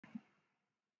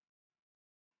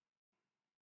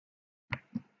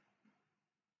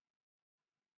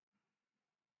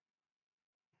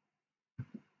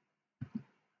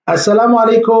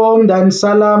Assalamualaikum dan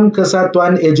salam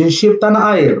kesatuan agenship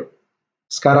tanah air.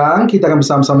 Sekarang kita akan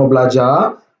bersama-sama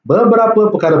belajar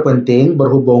beberapa perkara penting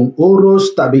berhubung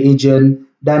urus tadbir ejen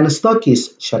dan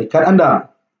stokis syarikat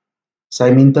anda.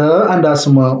 Saya minta anda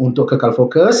semua untuk kekal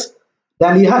fokus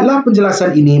dan lihatlah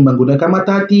penjelasan ini menggunakan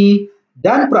mata hati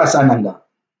dan perasaan anda.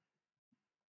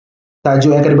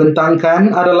 Tajuk yang akan dibentangkan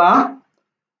adalah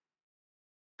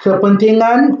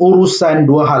Kepentingan urusan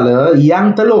dua hala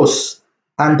yang telus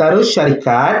antara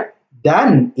syarikat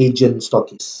dan ejen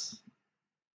stokis.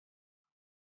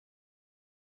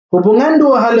 Hubungan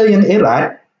dua hala yang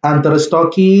erat antara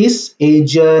stokis,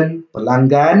 ejen,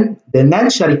 pelanggan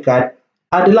dengan syarikat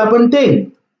adalah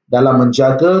penting dalam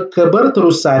menjaga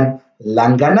keberterusan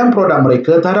langganan produk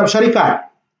mereka terhadap syarikat.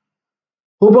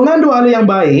 Hubungan dua hala yang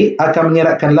baik akan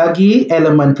mengeratkan lagi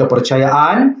elemen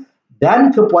kepercayaan dan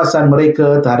kepuasan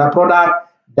mereka terhadap produk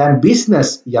dan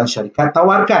bisnes yang syarikat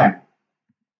tawarkan.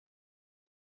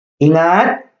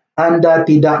 Ingat, anda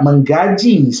tidak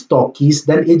menggaji stokis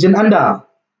dan ejen anda.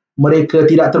 Mereka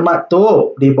tidak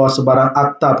termaktub di bawah sebarang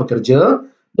akta pekerja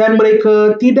dan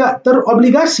mereka tidak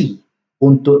terobligasi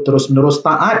untuk terus-menerus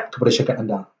taat kepada syarikat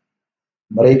anda.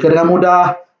 Mereka dengan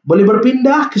mudah boleh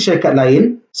berpindah ke syarikat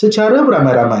lain secara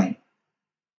beramai-ramai.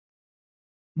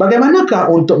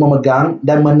 Bagaimanakah untuk memegang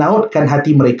dan menautkan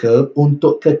hati mereka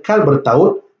untuk kekal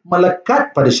bertaut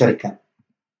melekat pada syarikat?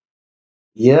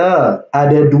 Ya,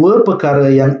 ada dua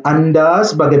perkara yang anda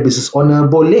sebagai business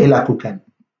owner boleh lakukan.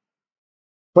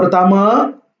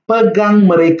 Pertama, pegang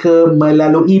mereka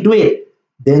melalui duit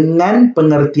dengan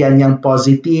pengertian yang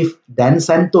positif dan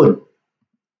santun.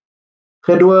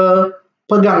 Kedua,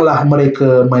 peganglah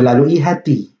mereka melalui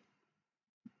hati.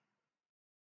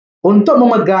 Untuk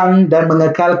memegang dan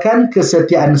mengekalkan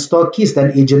kesetiaan stokis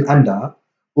dan ejen anda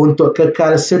untuk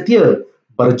kekal setia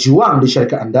berjuang di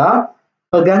syarikat anda,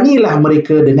 pegangilah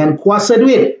mereka dengan kuasa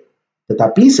duit,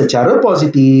 tetapi secara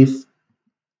positif.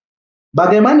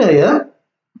 Bagaimana ya?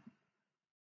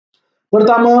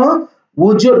 Pertama,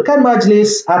 wujudkan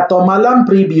majlis atau malam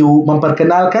preview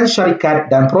memperkenalkan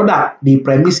syarikat dan produk di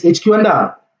premis HQ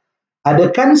anda.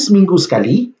 Adakan seminggu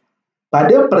sekali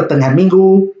pada pertengahan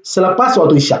minggu selepas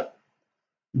waktu isyak.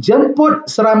 Jemput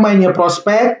seramainya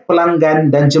prospek,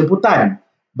 pelanggan dan jemputan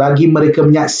bagi mereka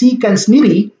menyaksikan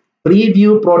sendiri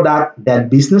preview produk dan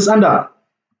bisnes anda.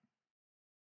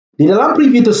 Di dalam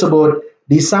preview tersebut,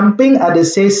 di samping ada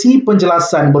sesi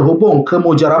penjelasan berhubung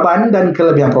kemujaraban dan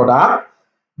kelebihan produk,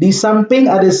 di samping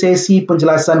ada sesi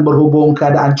penjelasan berhubung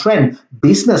keadaan trend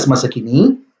bisnes masa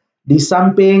kini, di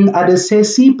samping ada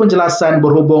sesi penjelasan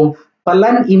berhubung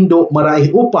pelan induk meraih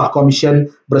upah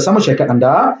komisen bersama syarikat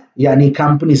anda, yakni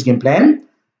Company's Game Plan.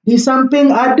 Di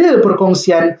samping ada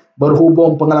perkongsian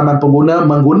berhubung pengalaman pengguna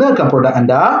menggunakan produk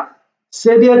anda,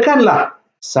 sediakanlah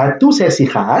satu sesi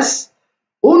khas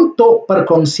untuk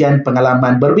perkongsian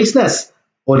pengalaman berbisnes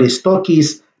oleh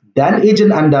stokis dan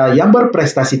ejen anda yang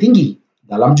berprestasi tinggi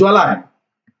dalam jualan.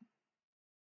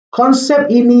 Konsep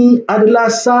ini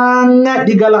adalah sangat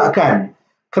digalakkan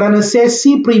kerana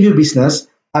sesi preview bisnes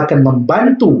akan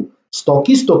membantu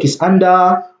stokis-stokis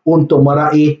anda untuk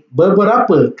meraih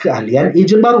beberapa keahlian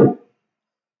ejen baru.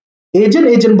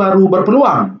 Ejen-ejen baru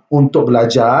berpeluang untuk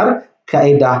belajar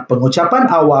kaedah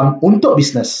pengucapan awam untuk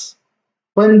bisnes.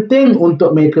 Penting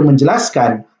untuk mereka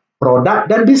menjelaskan produk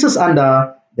dan bisnes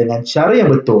anda dengan cara yang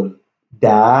betul.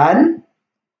 Dan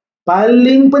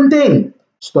paling penting,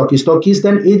 stokis-stokis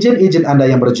dan ejen-ejen anda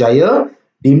yang berjaya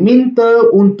diminta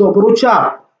untuk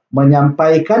berucap,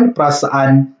 menyampaikan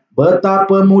perasaan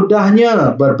betapa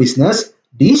mudahnya berbisnes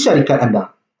di syarikat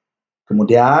anda.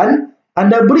 Kemudian,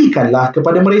 anda berikanlah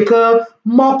kepada mereka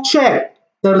mock check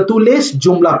tertulis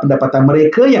jumlah pendapatan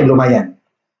mereka yang lumayan,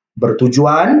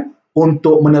 bertujuan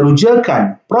untuk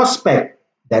menerujakan prospek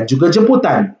dan juga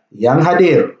jemputan yang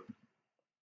hadir.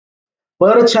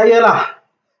 Percayalah,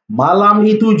 malam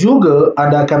itu juga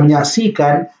anda akan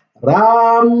menyaksikan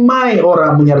ramai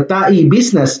orang menyertai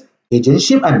bisnes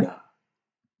agenship anda.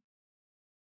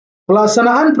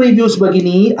 Pelaksanaan preview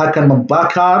sebegini akan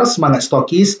membakar semangat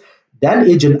stokis dan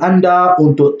ejen anda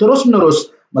untuk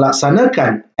terus-menerus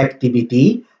melaksanakan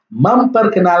aktiviti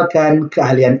memperkenalkan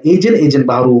keahlian ejen-ejen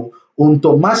baru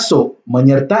untuk masuk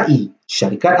menyertai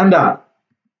syarikat anda.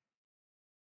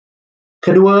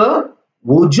 Kedua,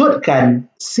 wujudkan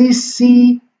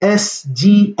CCSGM,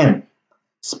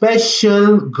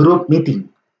 Special Group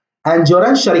Meeting,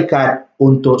 anjuran syarikat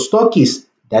untuk stokis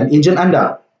dan ejen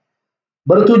anda.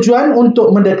 Bertujuan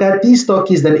untuk mendekati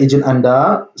stokis dan ejen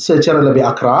anda secara lebih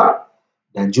akrab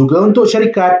dan juga untuk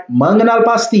syarikat mengenal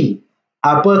pasti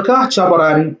apakah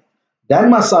cabaran dan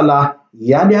masalah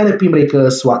yang dihadapi mereka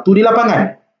sewaktu di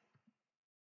lapangan.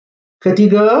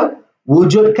 Ketiga,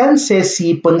 wujudkan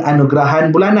sesi penganugerahan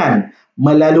bulanan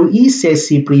melalui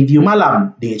sesi preview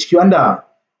malam di HQ anda.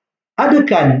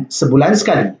 Adakan sebulan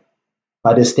sekali,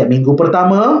 pada setiap minggu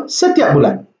pertama setiap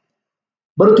bulan.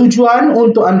 Bertujuan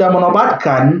untuk anda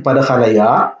menobatkan pada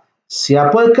khalayak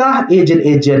siapakah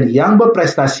ejen-ejen yang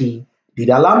berprestasi di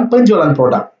dalam penjualan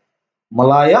produk,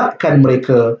 melayakkan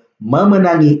mereka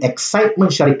memenangi excitement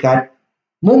syarikat,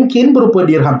 mungkin berupa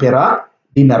dirham perak,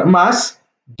 dinar emas,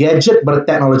 gadget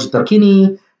berteknologi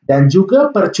terkini dan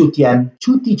juga percutian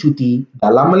cuti-cuti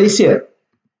dalam Malaysia.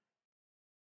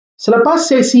 Selepas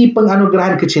sesi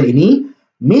penganugerahan kecil ini,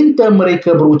 minta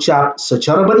mereka berucap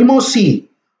secara beremosi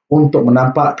untuk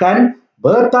menampakkan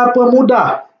betapa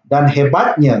mudah dan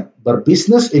hebatnya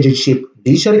berbisnes agenship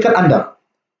di syarikat anda.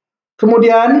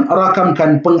 Kemudian,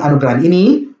 rakamkan penganugerahan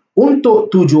ini untuk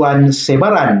tujuan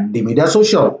sebaran di media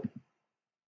sosial.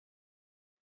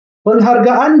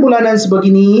 Penghargaan bulanan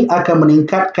sebegini akan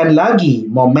meningkatkan lagi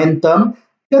momentum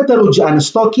keterujaan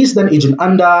stokis dan ejen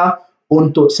anda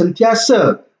untuk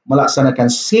sentiasa melaksanakan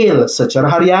sale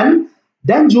secara harian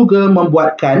dan juga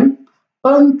membuatkan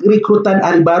pengrekrutan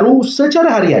ahli baru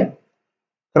secara harian.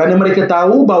 Kerana mereka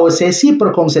tahu bahawa sesi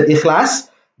perkongsian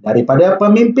ikhlas daripada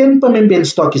pemimpin-pemimpin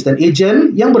stokis dan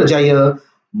ejen yang berjaya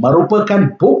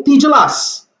merupakan bukti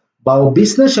jelas bahawa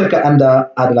bisnes syarikat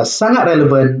anda adalah sangat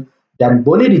relevan dan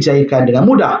boleh dijayakan dengan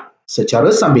mudah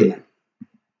secara sambilan.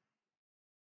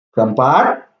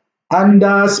 Keempat,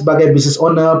 anda sebagai business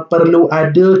owner perlu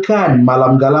adakan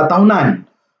malam gala tahunan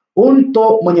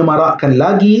untuk menyemarakkan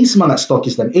lagi semangat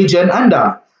stokis dan ejen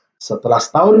anda setelah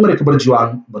setahun mereka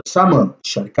berjuang bersama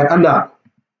syarikat anda.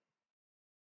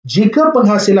 Jika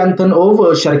penghasilan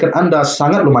turnover syarikat anda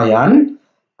sangat lumayan,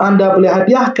 anda boleh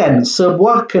hadiahkan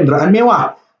sebuah kenderaan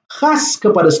mewah khas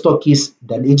kepada stokis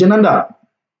dan ejen anda.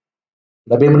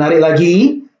 Lebih menarik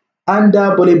lagi,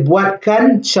 anda boleh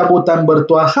buatkan cabutan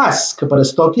bertuah khas kepada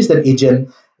stokis dan ejen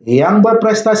yang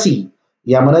berprestasi,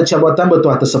 yang mana cabutan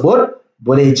bertuah tersebut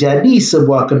boleh jadi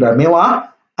sebuah kenderaan mewah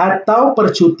atau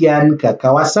percutian ke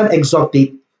kawasan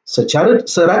eksotik secara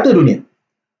serata dunia,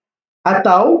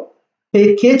 atau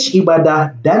pakej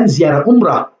ibadah dan ziarah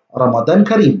umrah Ramadan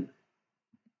Karim.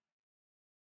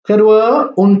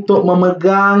 Kedua, untuk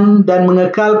memegang dan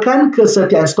mengekalkan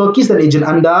kesetiaan stokis dan ejen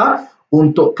anda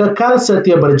untuk kekal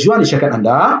setia berjuang di syarikat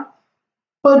anda,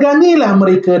 pegangilah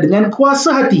mereka dengan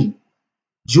kuasa hati,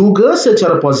 juga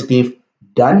secara positif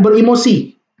dan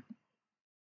beremosi.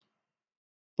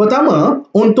 Pertama,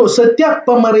 untuk setiap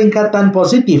pemeringkatan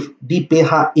positif di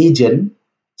pihak ejen,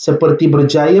 seperti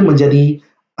berjaya menjadi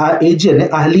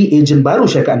ahli ejen baru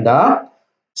syarikat anda,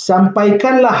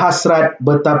 sampaikanlah hasrat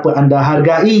betapa anda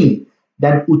hargai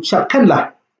dan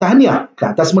ucapkanlah tahniah ke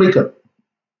atas mereka.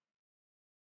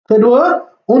 Kedua,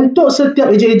 untuk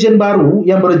setiap ejen-ejen baru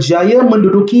yang berjaya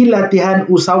menduduki latihan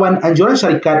usahawan anjuran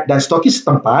syarikat dan stokis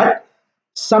setempat,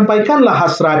 sampaikanlah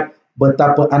hasrat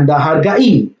betapa anda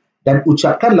hargai dan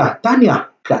ucapkanlah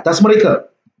tahniah ke atas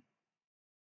mereka.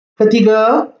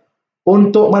 Ketiga,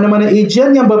 untuk mana-mana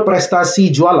ejen yang berprestasi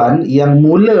jualan yang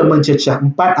mula mencecah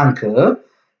 4 angka,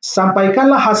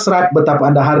 sampaikanlah hasrat betapa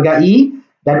anda hargai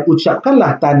dan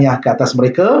ucapkanlah tahniah ke atas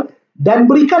mereka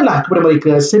dan berikanlah kepada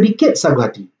mereka sedikit sagu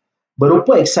hati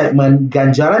berupa excitement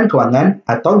ganjaran kewangan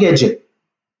atau gadget.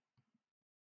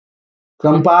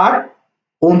 Keempat,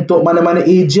 untuk mana-mana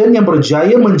ejen yang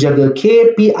berjaya menjaga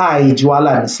KPI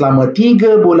jualan selama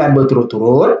 3 bulan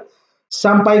berturut-turut,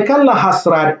 sampaikanlah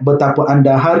hasrat betapa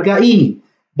anda hargai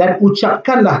dan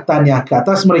ucapkanlah tahniah ke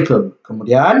atas mereka.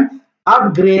 Kemudian,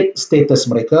 upgrade status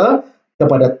mereka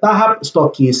kepada tahap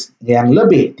stokis yang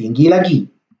lebih tinggi lagi.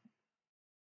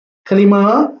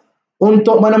 Kelima,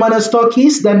 untuk mana-mana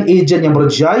stokis dan ejen yang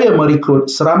berjaya merekrut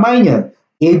seramainya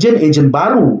ejen-ejen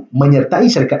baru menyertai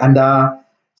syarikat anda,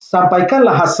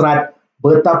 sampaikanlah hasrat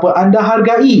betapa anda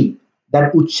hargai dan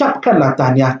ucapkanlah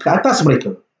tahniah ke atas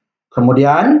mereka.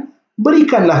 Kemudian,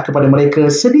 berikanlah kepada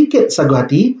mereka sedikit sagu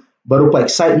hati berupa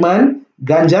excitement,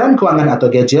 ganjaran kewangan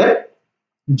atau gadget.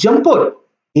 Jemput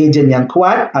ejen yang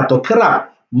kuat atau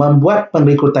kerap membuat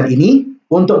pengrekrutan ini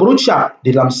untuk berucap di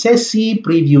dalam sesi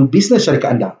preview bisnes syarikat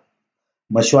anda,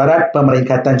 mesyuarat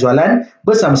pemeringkatan jualan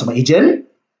bersama-sama ejen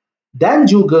dan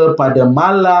juga pada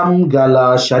malam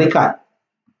gala syarikat.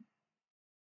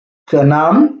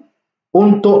 Keenam,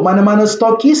 untuk mana-mana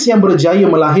stokis yang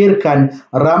berjaya melahirkan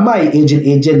ramai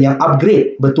ejen-ejen yang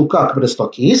upgrade bertukar kepada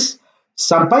stokis,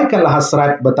 sampaikanlah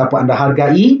hasrat betapa anda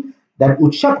hargai dan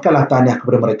ucapkanlah tahniah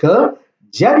kepada mereka.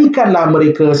 Jadikanlah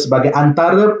mereka sebagai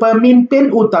antara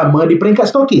pemimpin utama di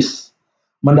peringkat stokis,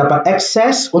 mendapat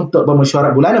akses untuk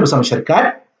bermesyuarat bulanan bersama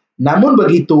syarikat Namun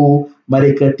begitu,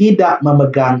 mereka tidak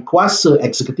memegang kuasa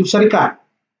eksekutif syarikat.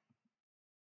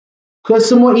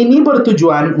 Kesemua ini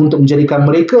bertujuan untuk menjadikan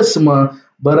mereka semua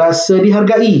berasa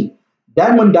dihargai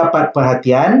dan mendapat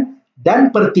perhatian dan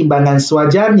pertimbangan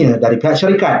sewajarnya dari pihak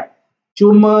syarikat.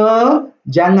 Cuma,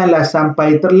 janganlah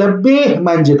sampai terlebih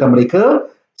manjakan mereka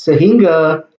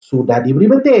sehingga sudah diberi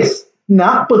betis,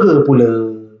 nak peha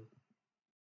pula.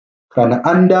 Kerana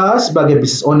anda sebagai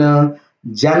business owner,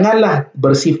 janganlah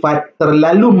bersifat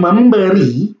terlalu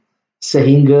memberi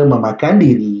sehingga memakan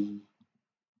diri.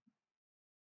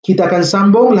 Kita akan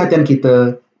sambung latihan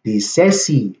kita di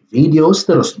sesi video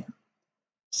seterusnya.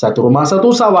 Satu rumah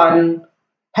satu usahawan,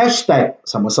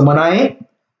 #sama-sama naik.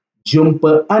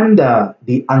 Jumpa anda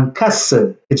di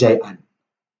angkasa kejayaan.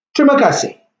 Terima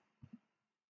kasih.